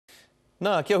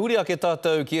Nā, kia huri ake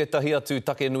tātou ki e tahi atu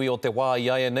take nui o te wā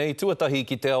iaia nei, tuatahi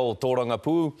ki te ao tōranga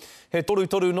pū. He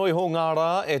toru noi ho ngā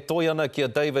rā e toi ana kia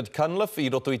David Cunliffe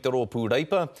i roto i te rōpū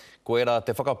reipa. Ko era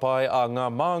te whakapae a ngā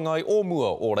māngai o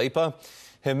mua o reipa.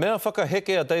 He mea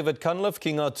whakaheke a David Cunliffe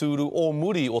ki ngā tūru o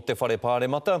muri o te whare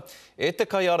pāremata, e te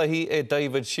kaiarahi e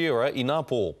David Shearer i ngā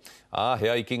pō. He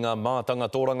ai ki ngā mātanga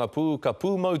tōranga pū, ka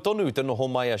pū mau tonu te noho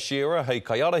mai a Shearer hei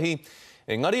kaiarahi,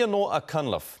 e ngari anō a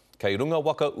Cunliffe. Kei runga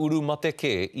waka uru mate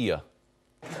ke ia.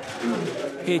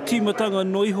 He tīmatanga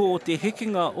noiho o te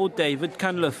hekinga o David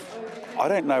Cunliffe. I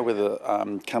don't know whether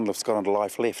Cunliffe's got a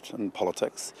life left in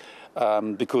politics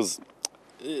because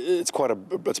it's quite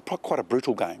a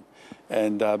brutal game,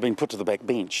 and being put to the back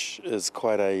bench is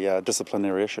quite a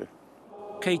disciplinary issue.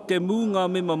 Kei te mū ngā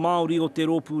mema Māori o te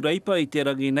rōpū reipa i te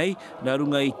rangi nei, nā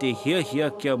runga i te hia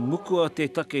kia mukua te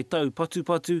take tau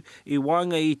patu i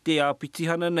wānga i te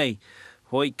āpitihana nei.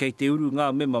 Hoi kei te uru ngā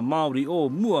mema Māori o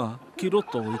mua ki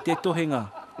roto i te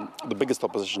tohenga. The biggest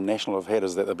opposition National have had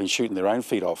is that they've been shooting their own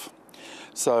feet off.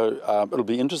 So it'll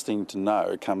be interesting to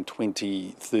know come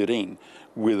 2013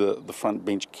 whether the front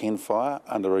bench can fire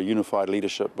under a unified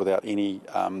leadership without any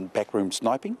backroom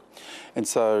sniping. And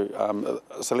so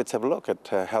let's have a look at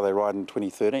how they ride in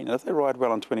 2013. And if they ride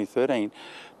well in 2013,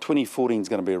 2014 is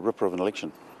going to be a ripper of an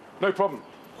election. No problem.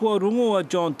 Kua rongo a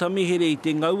John Tamihere i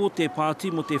te ngau o te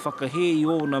pāti mo te whakahe i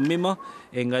o na mema,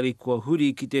 engari kua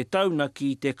huri ki te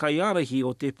taunaki i te kaiarahi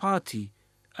o te pāti,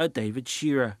 a David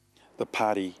Shearer. The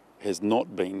party has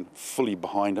not been fully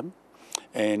behind him,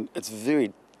 and it's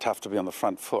very tough to be on the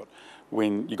front foot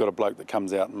when you've got a bloke that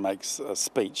comes out and makes a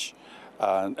speech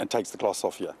and takes the gloss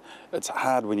off you. It's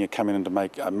hard when you're coming in to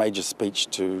make a major speech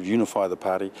to unify the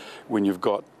party when you've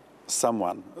got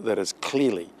someone that is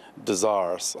clearly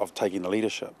desirous of taking the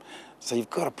leadership. So you've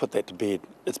got to put that to bed.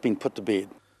 It's been put to bed.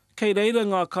 Kei reira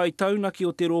ngā kai taunaki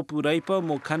o te rōpū reipa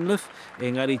mo Cunliffe,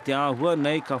 engari te āhua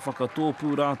nei ka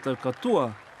whakatōpū rātou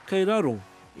katoa, kei raro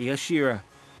i a Shearer.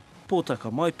 Pōtaka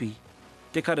maipi,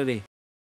 te karere.